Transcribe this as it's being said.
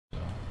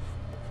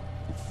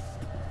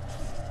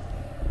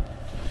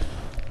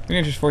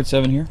Teenagers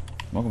 47 here.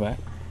 Welcome back.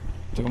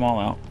 Took them all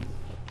out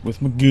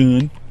with my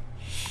gun.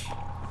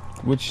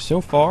 Which so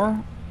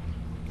far,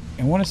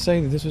 I want to say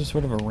that this was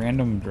sort of a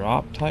random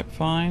drop type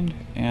find,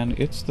 and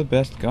it's the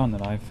best gun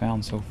that I've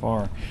found so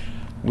far,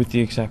 with the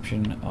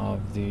exception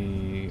of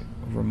the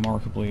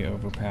remarkably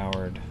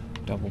overpowered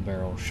double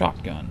barrel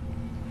shotgun,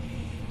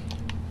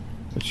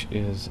 which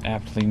is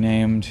aptly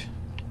named,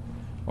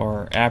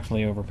 or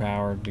aptly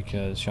overpowered,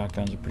 because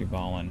shotguns are pretty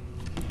ballin'.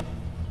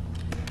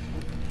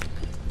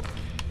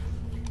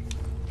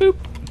 Boop!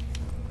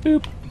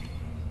 Boop!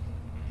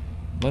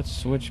 Let's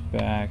switch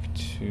back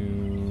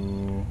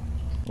to...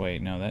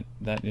 Wait, no,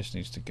 that just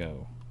needs to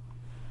go.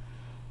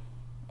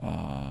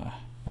 Bye.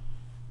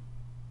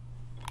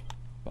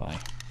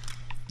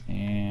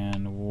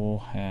 And we'll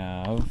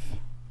have...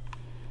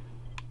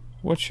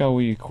 What shall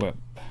we equip?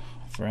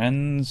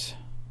 Friends?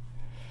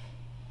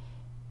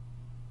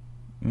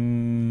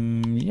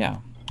 Yeah,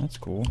 that's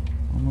cool.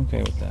 I'm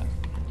okay with that.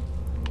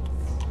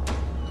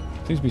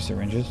 Please be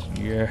syringes.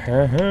 Yes!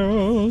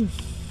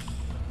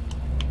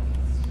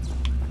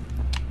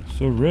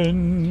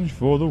 Syringe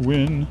for the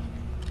win.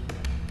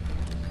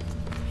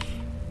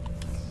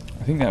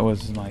 I think that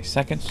was my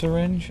second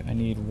syringe. I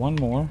need one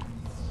more,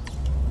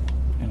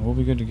 and we'll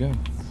be good to go.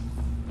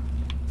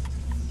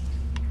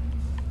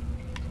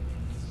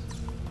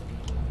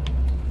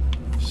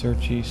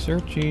 Searchy,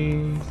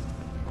 searchy.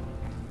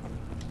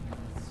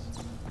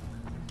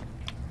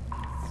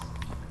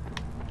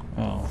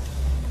 Oh.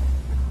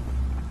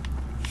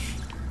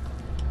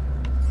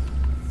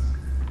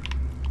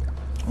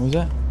 What was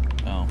that?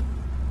 Oh.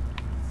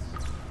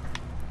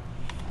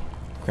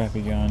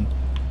 Crappy gun.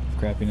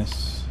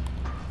 Crappiness.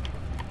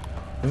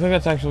 Looks like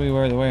that's actually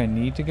the way I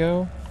need to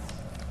go.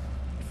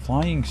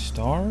 Flying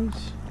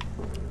stars?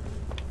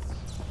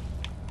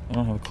 I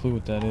don't have a clue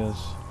what that is.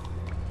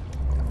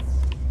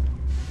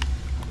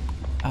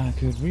 I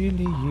could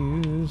really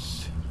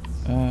use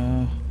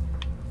some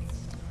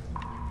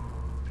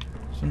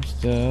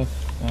stuff.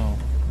 Oh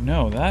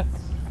no,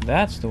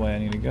 that's the way I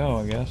need to go,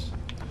 I guess.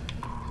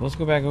 So let's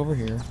go back over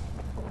here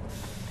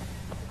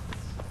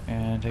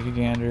and take a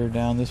gander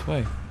down this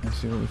way and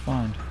see what we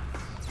find.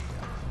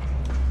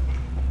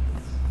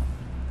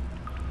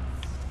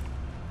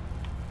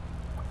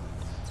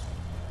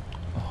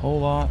 A whole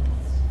lot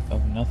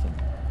of nothing,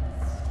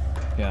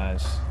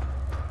 guys.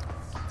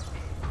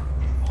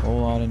 A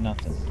whole lot of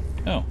nothing.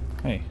 Oh,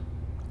 hey.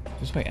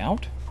 This way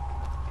out?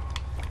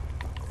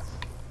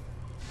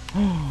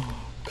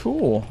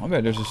 Cool. I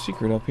bet there's a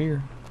secret up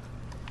here.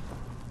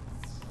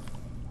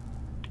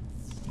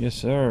 Yes,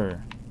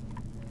 sir.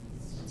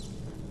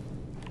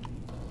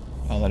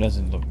 Oh, that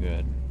doesn't look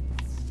good.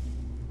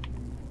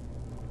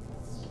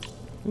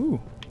 Ooh.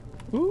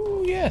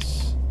 Ooh,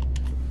 yes.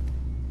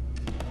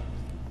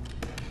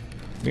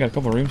 We got a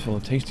couple rooms full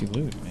of tasty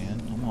loot,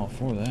 man. I'm all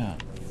for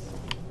that.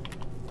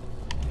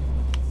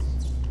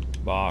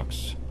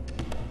 Box.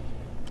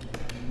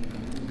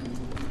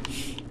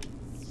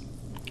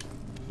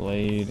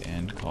 Blade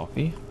and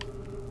coffee.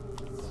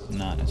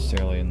 Not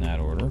necessarily in that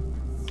order.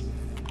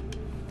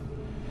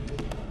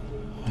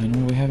 And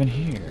what do we have in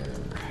here?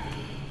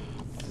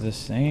 The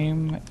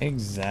same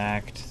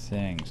exact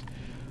things,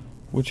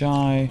 which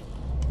I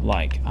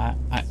like.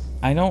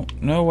 I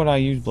don't know what I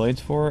use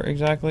blades for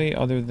exactly,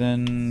 other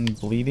than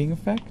bleeding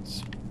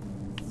effects,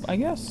 I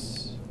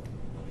guess.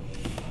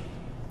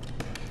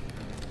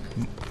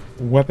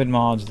 Weapon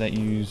mods that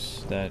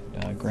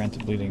grant the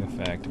bleeding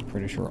effect, I'm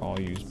pretty sure all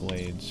use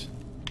blades.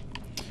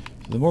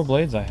 So the more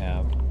blades I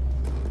have,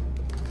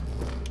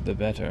 the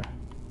better.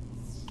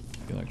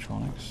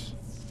 Electronics.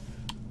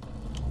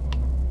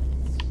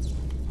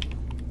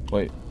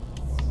 Wait.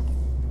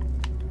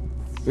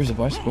 There's a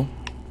bicycle.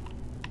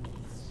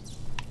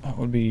 That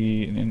would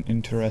be an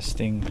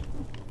interesting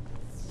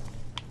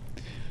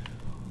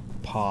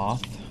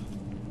path.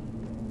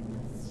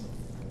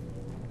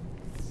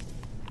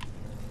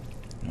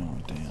 Oh,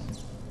 damn.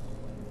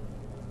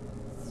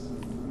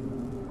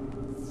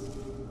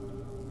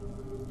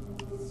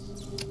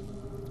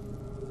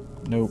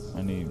 Nope,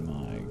 I need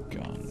my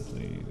gun,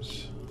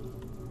 please.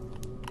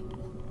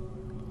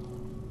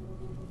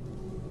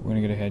 We're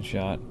gonna get a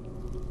headshot.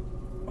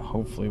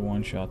 Hopefully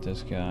one-shot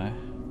this guy.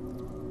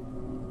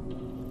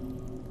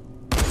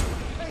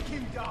 Take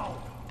him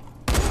down.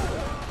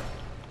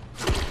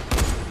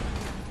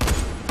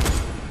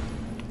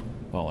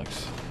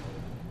 Bollocks.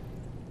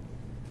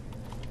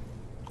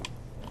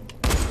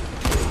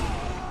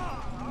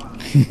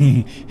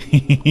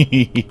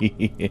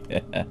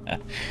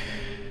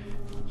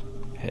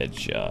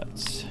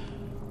 Headshots.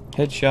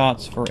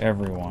 Headshots for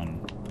everyone.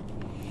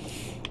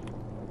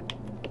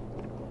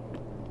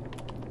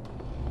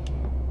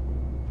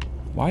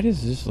 Why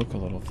does this look a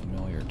little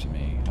familiar to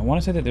me? I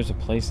want to say that there's a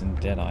place in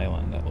Dead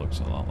Island that looks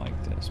a lot like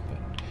this, but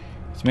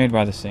it's made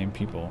by the same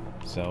people,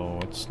 so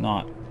it's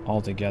not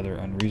altogether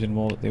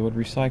unreasonable that they would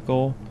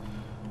recycle.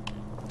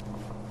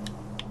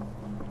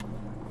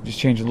 Just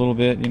change a little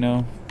bit, you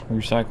know?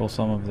 Recycle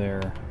some of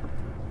their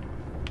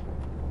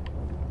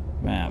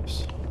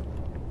maps.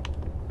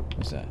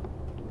 What's that?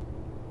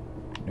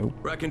 Nope.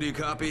 Reckon, do you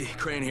copy?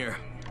 Crane here.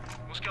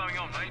 What's going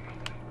on, mate?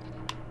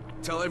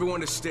 Tell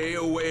everyone to stay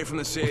away from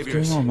the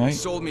Saviors. going on, mate? They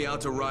sold me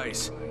out to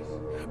Rice.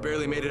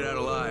 Barely made it out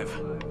alive.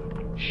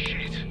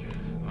 Shit.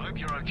 I hope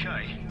you're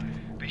okay.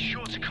 Be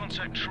sure to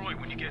contact Troy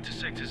when you get to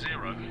Sector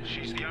Zero.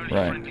 She's the only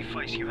Right. friendly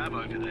face you have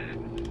over there.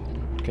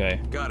 Okay.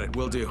 Got it,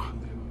 will do.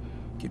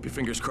 Keep your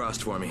fingers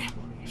crossed for me.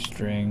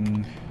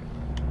 String.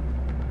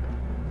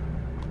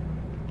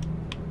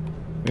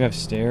 We have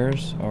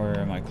stairs, or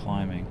am I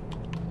climbing?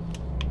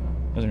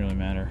 Doesn't really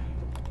matter.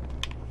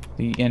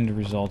 The end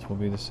result will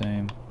be the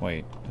same.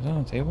 Wait, is that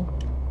on the table?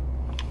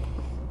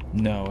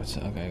 No, it's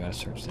okay. I gotta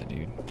search that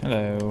dude.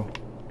 Hello.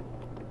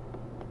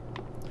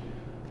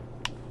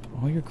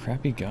 All your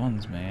crappy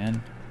guns,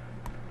 man.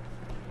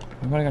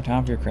 Nobody got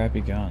time for your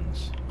crappy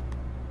guns.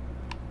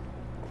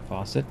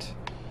 Faucet.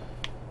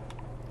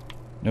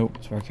 Nope,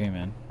 that's where I came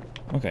in.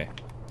 Okay.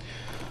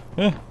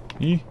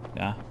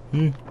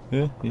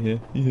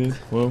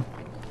 Whoa.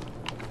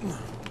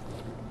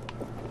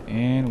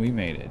 And we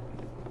made it.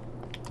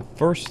 The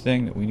first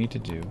thing that we need to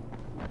do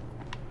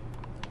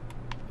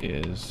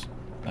is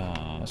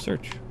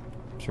search.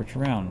 Search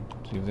around.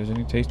 See if there's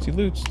any tasty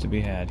loots to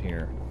be had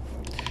here.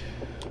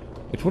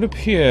 It would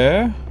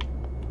appear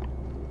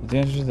that the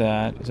answer to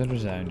that is a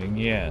resounding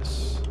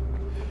yes.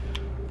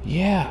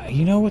 Yeah,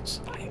 you know what's...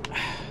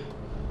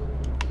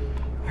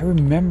 I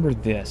remember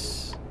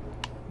this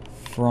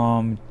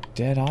from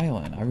Dead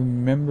Island. I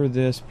remember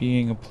this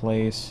being a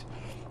place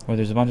where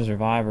there's a bunch of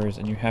survivors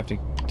and you have to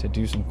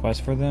do some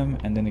quests for them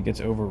and then it gets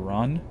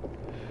overrun.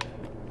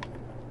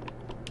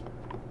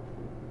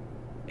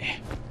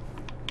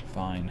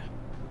 Fine.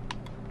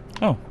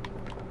 Oh.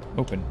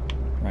 Open.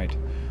 Right.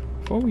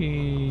 Before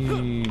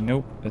we...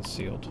 Nope, that's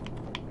sealed.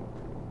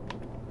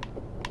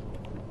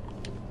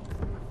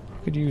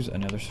 Could use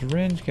another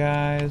syringe,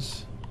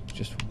 guys.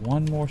 Just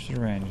one more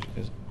syringe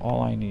is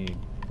all I need.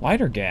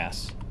 Lighter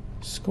gas.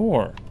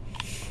 Score.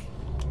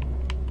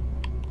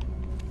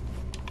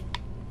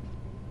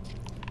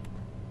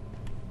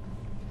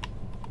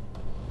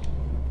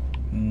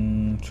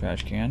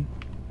 Trash can.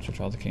 Search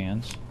all the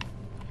cans.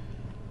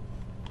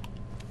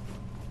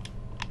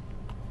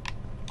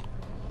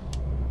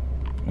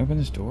 Open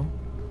this door.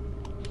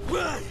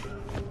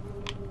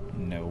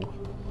 No.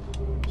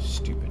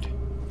 Stupid.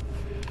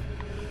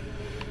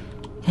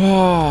 Hee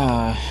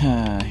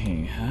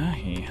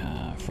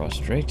ha.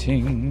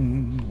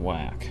 Frustrating.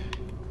 Whack.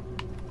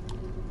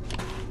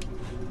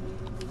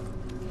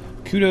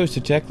 Kudos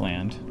to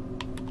Techland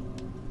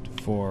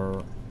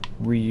for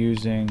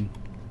reusing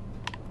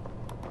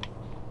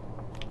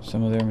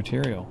some of their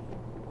material.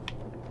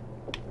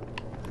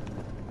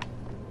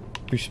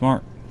 Pretty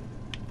smart.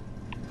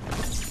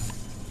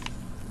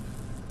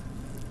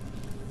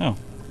 Oh.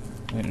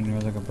 I didn't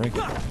realize I could break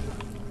it.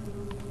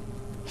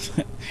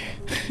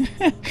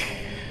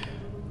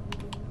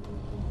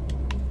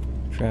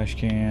 Trash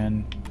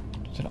can.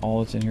 Is that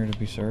all that's in here to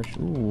be searched?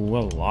 Ooh,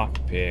 a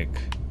lockpick.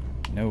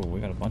 No, we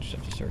got a bunch of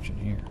stuff to search in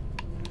here.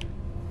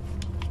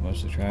 It's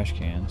mostly trash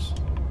cans.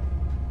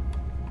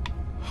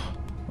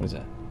 What is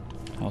that?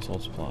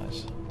 Household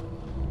supplies.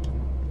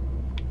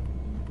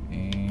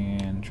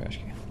 And trash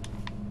can.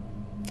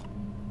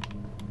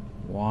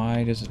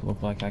 Why does it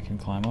look like I can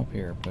climb up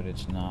here, but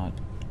it's not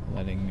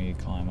letting me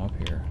climb up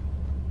here?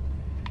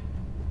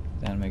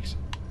 That makes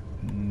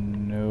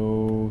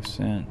no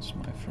sense,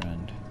 my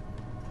friend.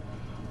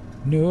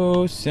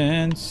 No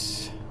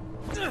sense.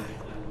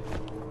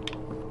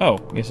 Oh,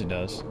 yes it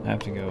does. I have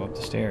to go up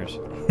the stairs.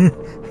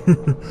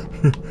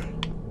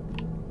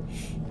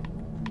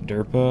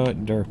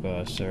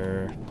 Derpa,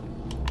 sir.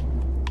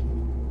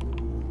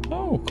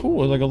 Oh,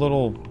 cool. It's like a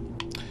little...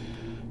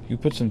 You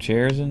put some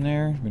chairs in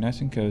there. Be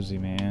nice and cozy,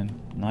 man.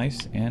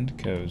 Nice and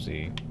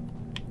cozy.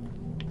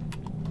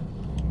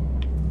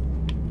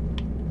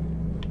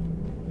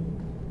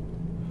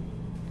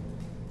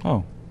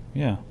 Oh,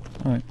 yeah.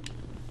 Alright.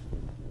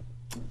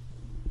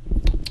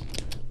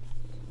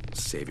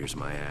 Savior's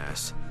my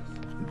ass.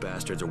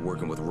 Bastards are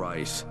working with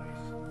Rice.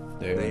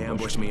 They They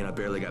ambushed me and I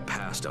barely got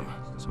past them.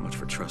 So much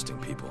for trusting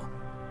people.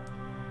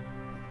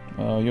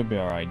 Oh, you'll be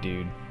alright,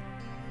 dude.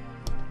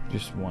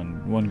 Just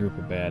one group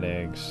of bad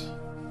eggs.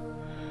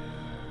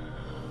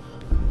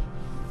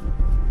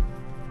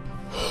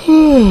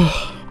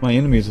 My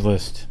enemies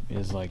list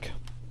is like...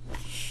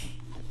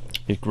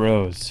 It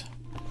grows.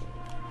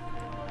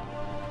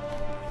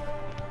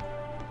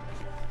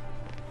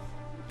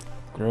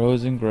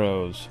 Grows and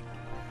grows.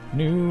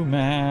 New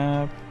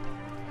map.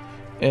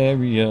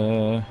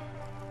 Area.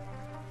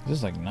 This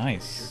is like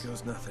nice. Here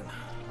goes nothing.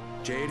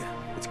 Jade,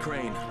 it's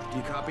Crane. Do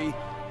you copy?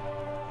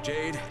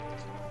 Jade,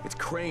 it's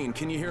Crane.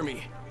 Can you hear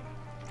me?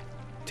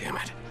 Damn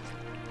it.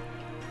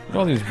 Look at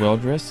all these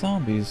well-dressed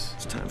zombies.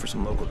 It's time for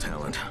some local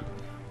talent.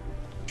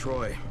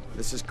 Troy,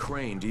 this is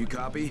Crane. Do you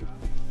copy?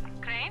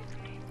 Crane?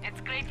 It's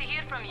great to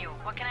hear from you.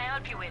 What can I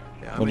help you with?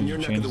 Yeah, What, I'm in did your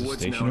you neck of change the the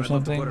woods station now. or I'd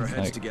love to something? put our heads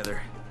Like,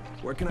 together.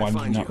 Where can I Why did you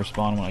find not you?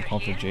 respond when I You're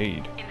called for here?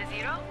 Jade? In the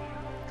Zero?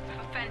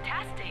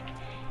 Fantastic.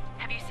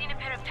 Have you seen a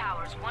pair of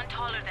towers, one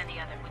taller than the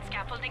other, with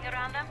scaffolding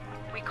around them?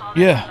 We call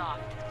them Yeah. the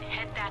Loft.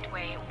 Head that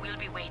way. We'll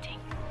be waiting.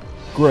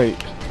 Great.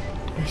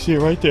 I see it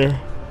right there.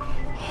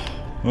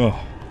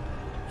 Oh.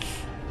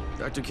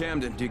 Dr.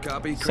 Camden, do you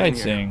copy? Crane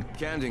here. Sightseeing.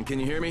 Camden, can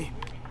you hear me?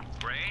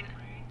 Crane?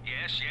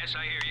 Yes,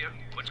 I hear you.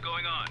 What's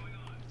going on?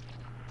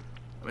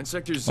 I'm in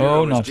Sector 0.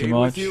 Oh, Is not Jade too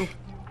much. with you?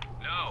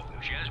 No,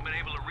 she hasn't been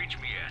able to reach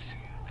me yet.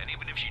 And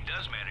even if she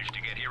does manage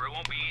to get here, it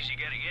won't be easy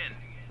getting in.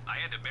 I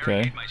had to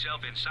barricade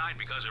myself inside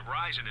because of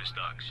Rise and his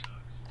thugs.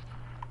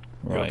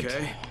 Right.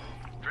 Okay.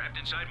 Trapped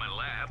inside my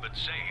lab, but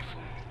safe.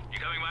 You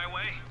coming my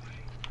way?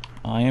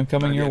 I am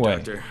coming Not your yet, way.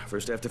 Doctor.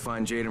 First I have to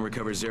find Jade and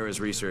recover Zara's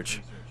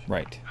research.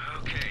 Right.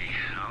 Okay,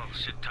 I'll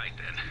sit tight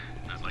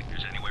then. Not like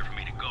there's anywhere for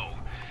me to go.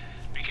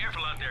 Be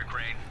careful out there,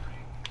 Crane.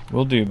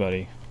 Will do,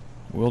 buddy.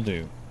 Will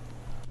do.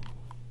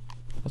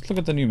 Let's look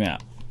at the new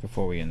map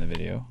before we end the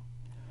video.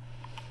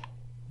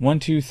 1,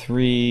 2,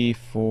 3,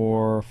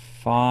 4,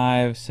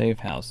 5 safe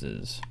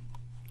houses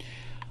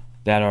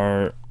that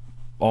are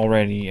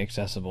already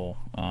accessible.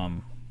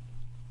 I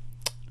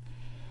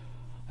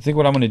think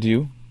what I'm going to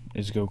do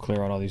is go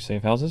clear out all these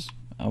safe houses.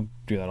 I'll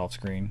do that off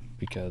screen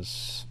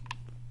because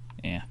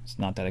it's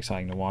not that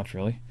exciting to watch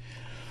really.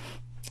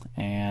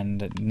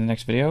 And in the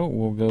next video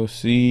we'll go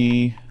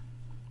see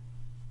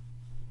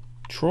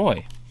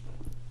Troy.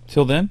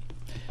 Till then,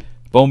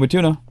 Bone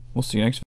Batuna. We'll see you next video.